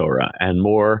democracy Torah and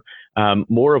more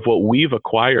more of what we've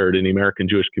acquired in the American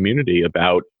Jewish community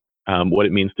about what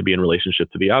it means to be in relationship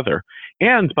to the other.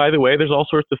 And by the way, there's all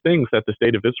sorts of things that the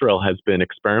state of Israel has been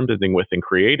experimenting with and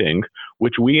creating,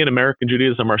 which we in American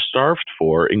Judaism are starved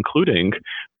for, including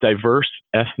diverse,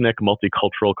 ethnic,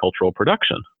 multicultural cultural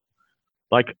production.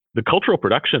 Like, the cultural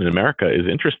production in America is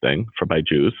interesting by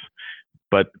Jews,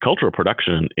 but cultural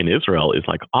production in Israel is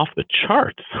like off the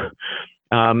charts.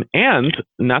 And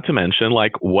not to mention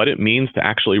like what it means to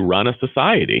actually run a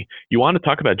society. You want to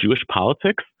talk about Jewish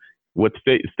politics? What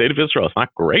state of Israel, it's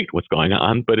not great what's going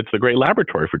on, but it's a great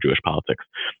laboratory for Jewish politics.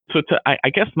 So I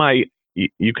guess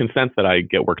you can sense that I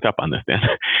get worked up on this, Dan.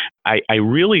 I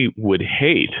really would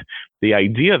hate the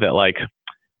idea that like,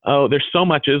 oh, there's so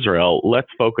much Israel, let's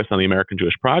focus on the American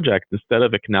Jewish project, instead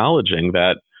of acknowledging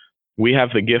that we have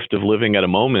the gift of living at a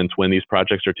moment when these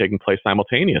projects are taking place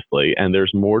simultaneously, and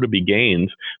there's more to be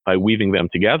gained by weaving them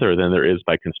together than there is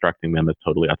by constructing them as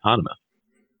totally autonomous.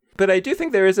 But I do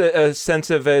think there is a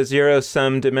sense of a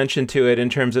zero-sum dimension to it in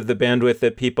terms of the bandwidth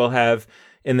that people have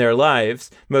in their lives,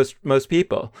 most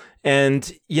people.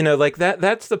 And, you know, like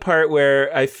that's the part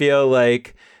where I feel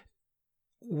like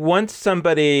once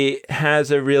somebody has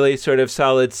a really sort of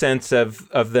solid sense of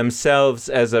themselves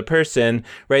as a person,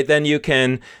 right, then you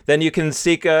can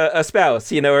seek a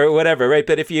spouse, you know, or whatever, right?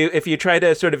 But if you try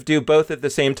to sort of do both at the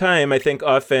same time, I think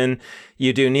often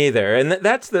you do neither. And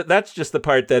that's just the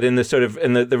part that in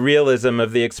the realism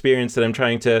of the experience that I'm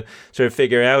trying to sort of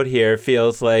figure out here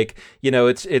feels like, you know,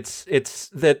 it's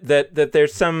that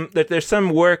there's some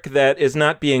work that is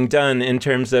not being done in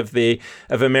terms of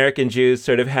American Jews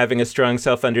sort of having a strong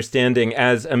self-understanding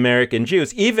as American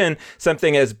Jews, even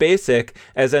something as basic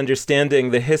as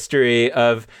understanding the history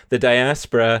of the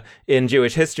diaspora in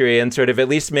Jewish history, and sort of at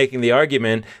least making the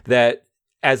argument that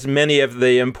as many of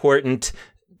the important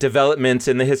developments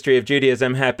in the history of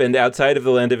Judaism happened outside of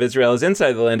the land of Israel as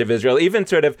inside the land of Israel, even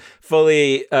sort of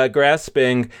fully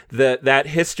grasping that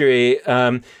history,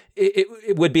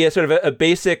 it would be a sort of a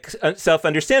basic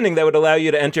self-understanding that would allow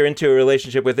you to enter into a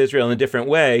relationship with Israel in a different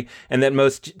way, and that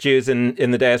most Jews in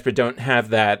the diaspora don't have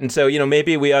that. And so, you know,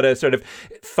 maybe we ought to sort of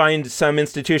find some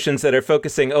institutions that are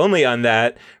focusing only on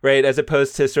that, right, as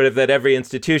opposed to sort of that every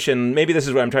institution, maybe this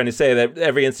is what I'm trying to say, that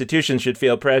every institution should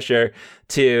feel pressure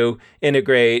to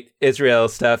integrate Israel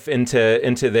stuff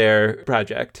into their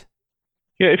project.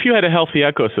 Yeah, if you had a healthy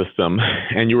ecosystem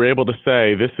and you were able to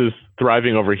say this is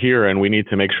thriving over here, and we need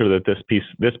to make sure that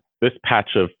this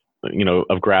patch of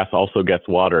grass also gets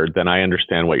watered, then I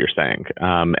understand what you're saying.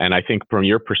 And I think from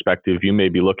your perspective, you may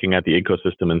be looking at the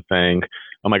ecosystem and saying,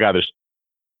 "Oh my God, there's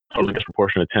totally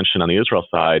disproportionate attention on the Israel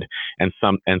side, and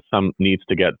there needs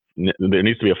to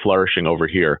be a flourishing over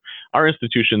here." Our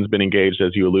institution's been engaged,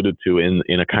 as you alluded to,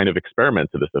 in a kind of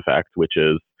experiment to this effect, which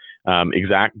is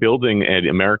building an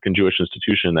American Jewish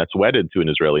institution that's wedded to an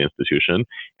Israeli institution,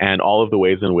 and all of the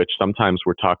ways in which sometimes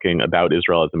we're talking about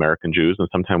Israel as American Jews, and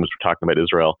sometimes we're talking about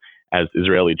Israel as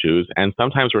Israeli Jews, and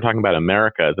sometimes we're talking about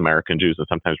America as American Jews, and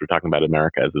sometimes we're talking about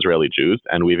America as Israeli Jews,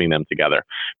 and weaving them together.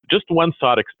 Just one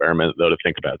thought experiment, though, to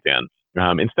think about, Dan.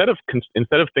 Instead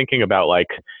of thinking about like,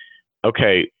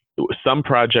 okay, some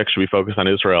projects should we focus on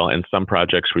Israel and some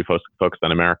projects should we focus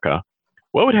on America,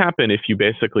 what would happen if you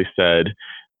basically said,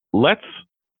 let's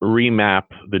remap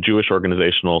the Jewish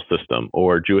organizational system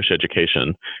or Jewish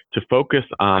education to focus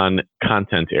on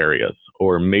content areas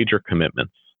or major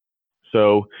commitments?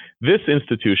 So this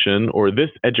institution or this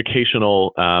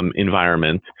educational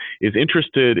environment is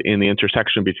interested in the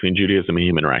intersection between Judaism and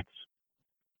human rights.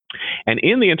 And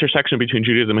in the intersection between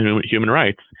Judaism and human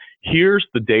rights, here's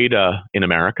the data in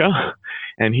America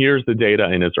and here's the data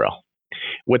in Israel.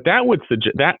 What that would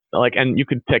suggest, and you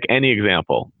could take any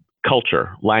example,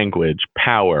 culture, language,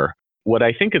 power. What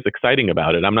I think is exciting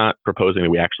about it, I'm not proposing that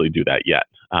we actually do that yet.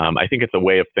 I think it's a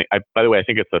way of by the way, I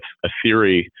think it's a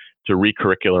theory to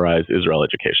recurricularize Israel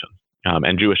education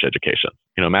and Jewish education.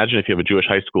 You know, imagine if you have a Jewish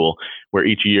high school where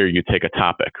each year you take a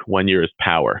topic. 1 year is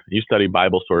power. You study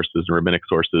Bible sources and rabbinic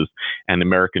sources and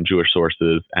American Jewish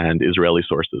sources and Israeli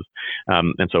sources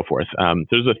and so forth.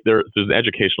 There's an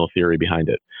educational theory behind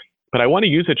it. But I want to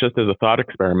use it just as a thought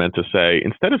experiment to say,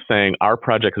 instead of saying our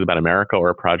project is about America or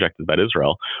our project is about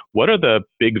Israel, what are the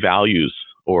big values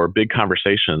or big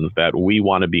conversations that we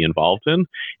want to be involved in?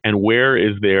 And where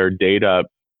is there data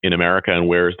in America and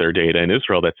where is there data in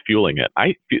Israel that's fueling it?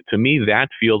 To me, that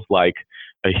feels like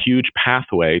a huge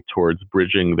pathway towards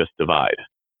bridging this divide.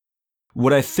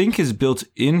 What I think is built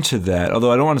into that,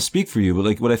 although I don't want to speak for you, but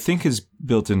like what I think is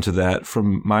built into that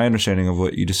from my understanding of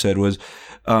what you just said was,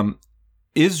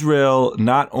 Israel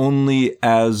not only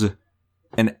as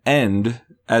an end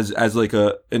as like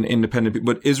an independent,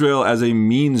 but Israel as a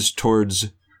means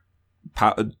towards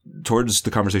the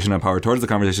conversation on power, towards the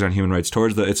conversation on human rights,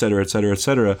 towards the et cetera, et cetera, et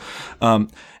cetera.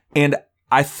 And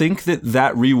I think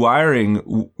that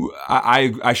rewiring,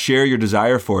 I share your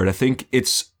desire for it. I think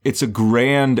it's a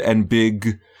grand and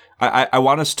big, I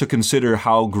want us to consider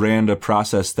how grand a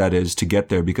process that is to get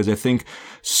there, because I think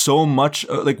so much,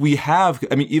 like we have,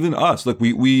 I mean, even us, like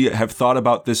we have thought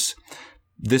about this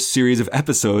series of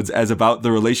episodes as about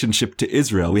the relationship to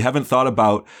Israel. We haven't thought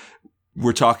about,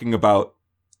 we're talking about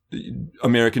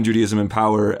American Judaism and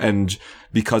power, and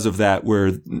because of that,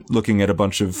 we're looking at a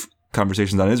bunch of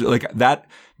conversations on Israel. Like that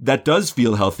does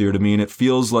feel healthier to me, and it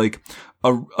feels like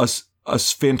a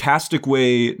fantastic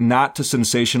way not to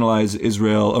sensationalize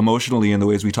Israel emotionally in the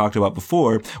ways we talked about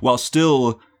before, while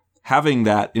still having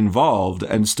that involved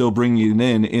and still bringing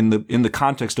it in the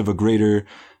context of a greater.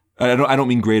 I don't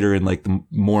mean greater in like the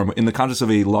more in the context of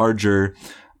a larger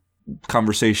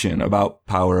conversation about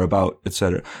power, about et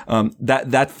cetera.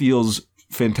 That feels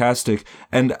fantastic.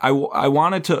 And I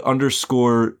wanted to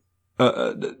underscore,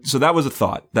 so that was a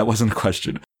thought. That wasn't a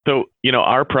question. So,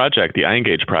 our project, the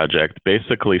iEngage project,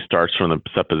 basically starts from the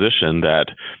supposition that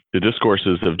the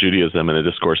discourses of Judaism and the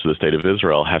discourse of the state of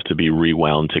Israel have to be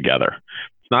rewound together.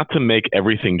 It's not to make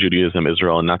everything Judaism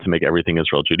Israel and not to make everything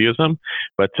Israel Judaism,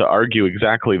 but to argue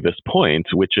exactly this point,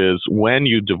 which is when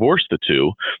you divorce the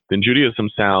two, then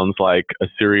Judaism sounds like a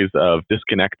series of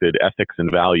disconnected ethics and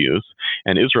values,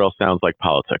 and Israel sounds like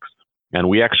politics. And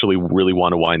we actually really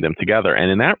want to wind them together. And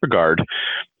in that regard,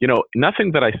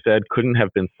 nothing that I said couldn't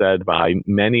have been said by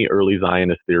many early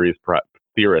Zionist theorists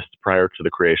prior to the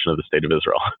creation of the State of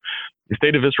Israel. The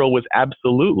State of Israel was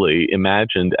absolutely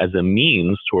imagined as a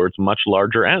means towards much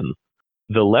larger ends.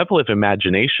 The level of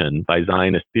imagination by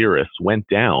Zionist theorists went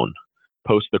down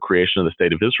post the creation of the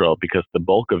State of Israel because the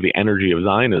bulk of the energy of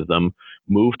Zionism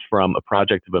moved from a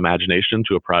project of imagination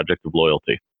to a project of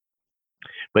loyalty.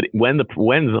 But when the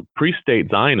pre-state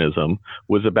Zionism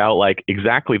was about like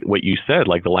exactly what you said,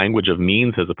 like the language of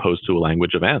means as opposed to a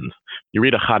language of ends. You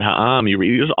read Ahad Ha'am, you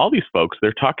read all these folks,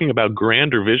 they're talking about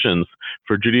grander visions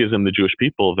for Judaism, the Jewish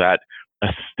people, that a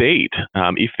state,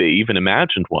 if they even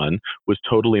imagined one, was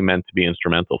totally meant to be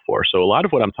instrumental for. So a lot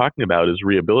of what I'm talking about is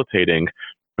rehabilitating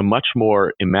a much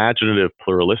more imaginative,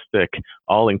 pluralistic,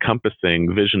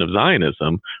 all-encompassing vision of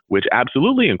Zionism, which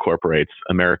absolutely incorporates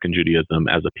American Judaism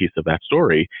as a piece of that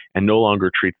story and no longer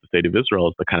treats the state of Israel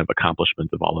as the kind of accomplishment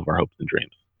of all of our hopes and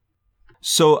dreams.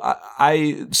 So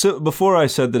so before I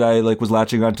said that I was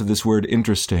latching onto this word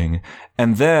interesting,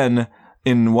 and then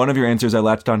in one of your answers, I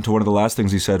latched on to one of the last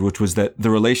things you said, which was that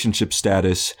the relationship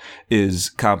status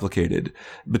is complicated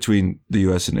between the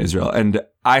U.S. and Israel. And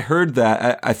I heard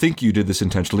that, I think you did this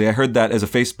intentionally, I heard that as a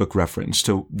Facebook reference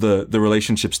to the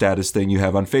relationship status thing you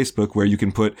have on Facebook, where you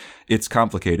can put it's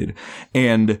complicated.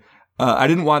 And I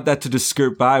didn't want that to just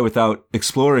skirt by without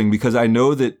exploring, because I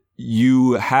know that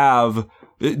you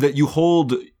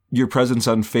hold your presence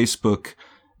on Facebook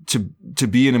to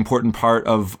be an important part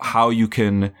of how you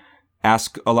can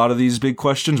ask a lot of these big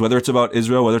questions, whether it's about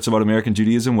Israel, whether it's about American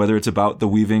Judaism, whether it's about the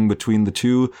weaving between the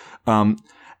two. And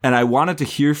I wanted to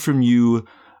hear from you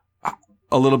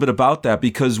a little bit about that,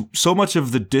 because so much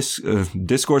of the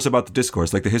discourse about the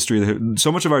discourse, like the history,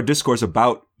 so much of our discourse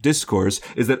about discourse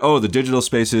is that, the digital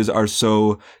spaces are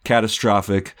so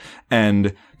catastrophic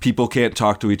and people can't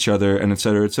talk to each other, and et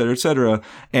cetera, et cetera, et cetera.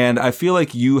 And I feel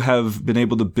like you have been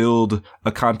able to build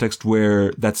a context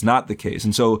where that's not the case.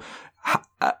 And so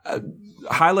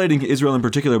highlighting Israel in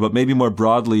particular, but maybe more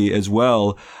broadly as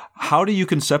well, how do you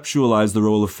conceptualize the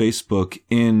role of Facebook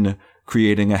in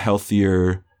creating a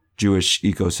healthier Jewish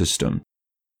ecosystem?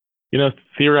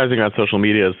 Theorizing on social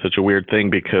media is such a weird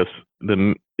thing, because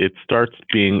it starts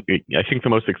being, I think the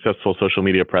most successful social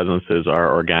media presences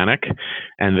are organic,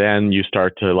 and then you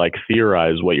start to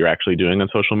theorize what you're actually doing on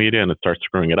social media, and it starts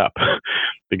screwing it up.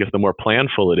 Because the more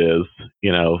planful it is,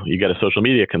 you get a social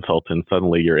media consultant,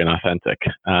 suddenly you're inauthentic.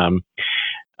 I'm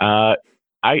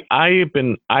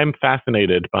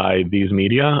fascinated by these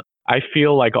media. I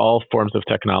feel like all forms of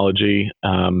technology,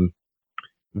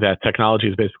 that technology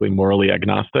is basically morally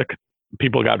agnostic.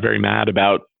 People got very mad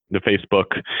about the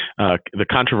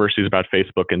controversies about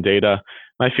Facebook and data.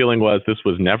 My feeling was this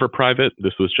was never private.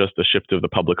 This was just a shift of the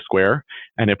public square,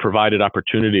 and it provided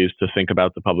opportunities to think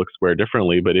about the public square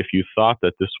differently. But if you thought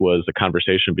that this was a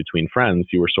conversation between friends,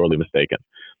 you were sorely mistaken.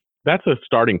 That's a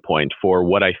starting point for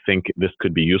what I think this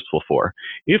could be useful for.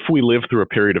 If we live through a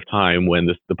period of time when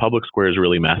the public square is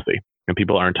really messy and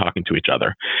people aren't talking to each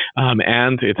other,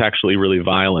 and it's actually really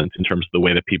violent in terms of the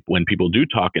way that when people do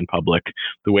talk in public,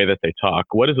 the way that they talk,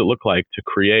 what does it look like to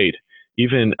create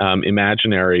even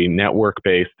imaginary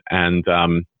network-based and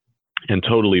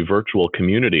totally virtual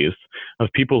communities of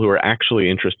people who are actually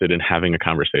interested in having a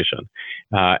conversation.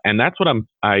 And that's what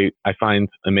I find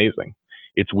amazing.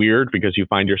 It's weird because you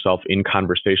find yourself in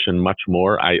conversation much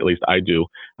more. At least I do.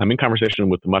 I'm in conversation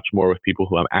with much more with people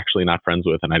who I'm actually not friends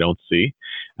with and I don't see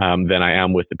than I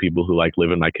am with the people who like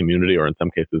live in my community or in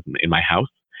some cases in my house.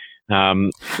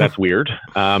 That's weird.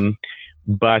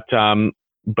 But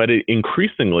it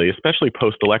increasingly, especially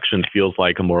post-election, feels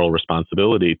like a moral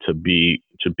responsibility to be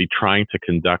trying to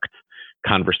conduct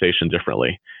conversation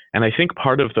differently. And I think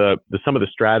part of some of the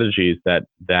strategies that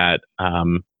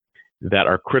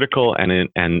are critical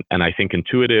and I think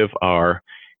intuitive are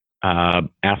you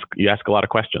ask a lot of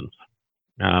questions.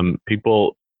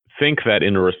 People think that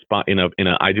in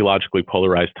an ideologically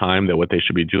polarized time that what they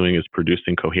should be doing is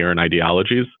producing coherent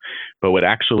ideologies, but what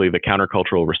actually the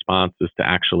countercultural response is to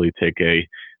actually take a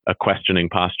questioning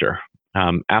posture.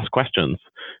 Ask questions,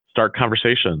 start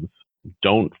conversations,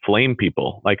 don't flame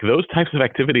people. Like those types of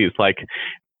activities, like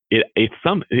it's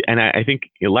and I think,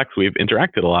 Lex, we've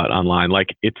interacted a lot online. Like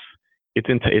it's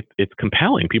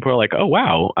compelling. People are like, oh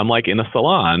wow, I'm like in a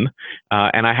salon,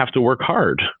 and I have to work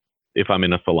hard if I'm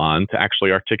in a salon to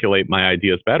actually articulate my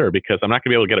ideas better because I'm not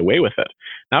going to be able to get away with it.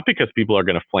 Not because people are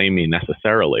going to flame me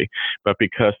necessarily, but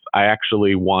because I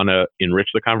actually want to enrich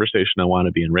the conversation. I want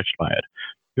to be enriched by it.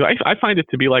 I find it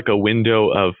to be like a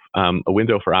window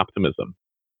for optimism,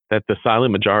 that the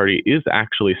silent majority is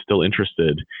actually still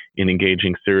interested in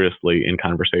engaging seriously in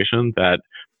conversation, that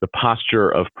the posture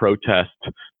of protest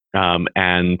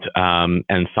and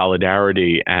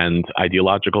solidarity and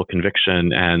ideological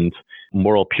conviction and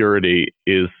moral purity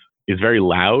is very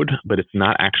loud, but it's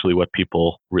not actually what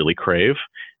people really crave.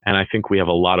 And I think we have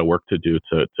a lot of work to do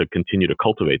to continue to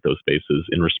cultivate those spaces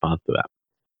in response to that.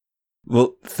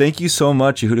 Well, thank you so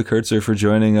much, Yehuda Kurtzer, for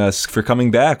joining us, for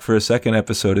coming back for a second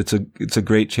episode. It's a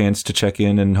great chance to check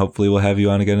in, and hopefully we'll have you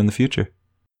on again in the future.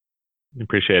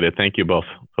 Appreciate it. Thank you both.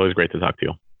 It's always great to talk to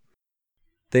you.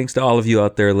 Thanks to all of you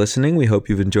out there listening. We hope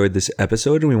you've enjoyed this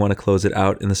episode, and we want to close it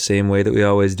out in the same way that we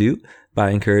always do,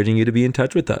 by encouraging you to be in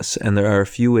touch with us. And there are a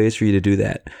few ways for you to do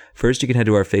that. First, you can head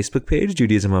to our Facebook page,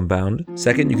 Judaism Unbound.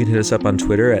 Second, you can hit us up on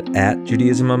Twitter at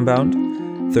Judaism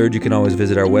Unbound. Third, you can always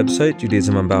visit our website,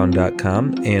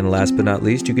 JudaismUnbound.com. And last but not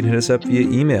least, you can hit us up via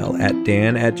email at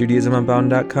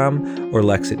dan@JudaismUnbound.com or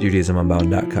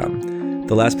lex@JudaismUnbound.com.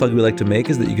 The last plug we like to make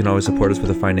is that you can always support us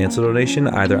with a financial donation,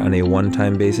 either on a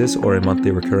one-time basis or a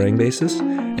monthly recurring basis.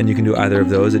 And you can do either of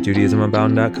those at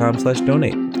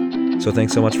JudaismUnbound.com/donate. So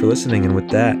thanks so much for listening. And with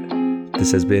that,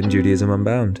 this has been Judaism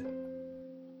Unbound.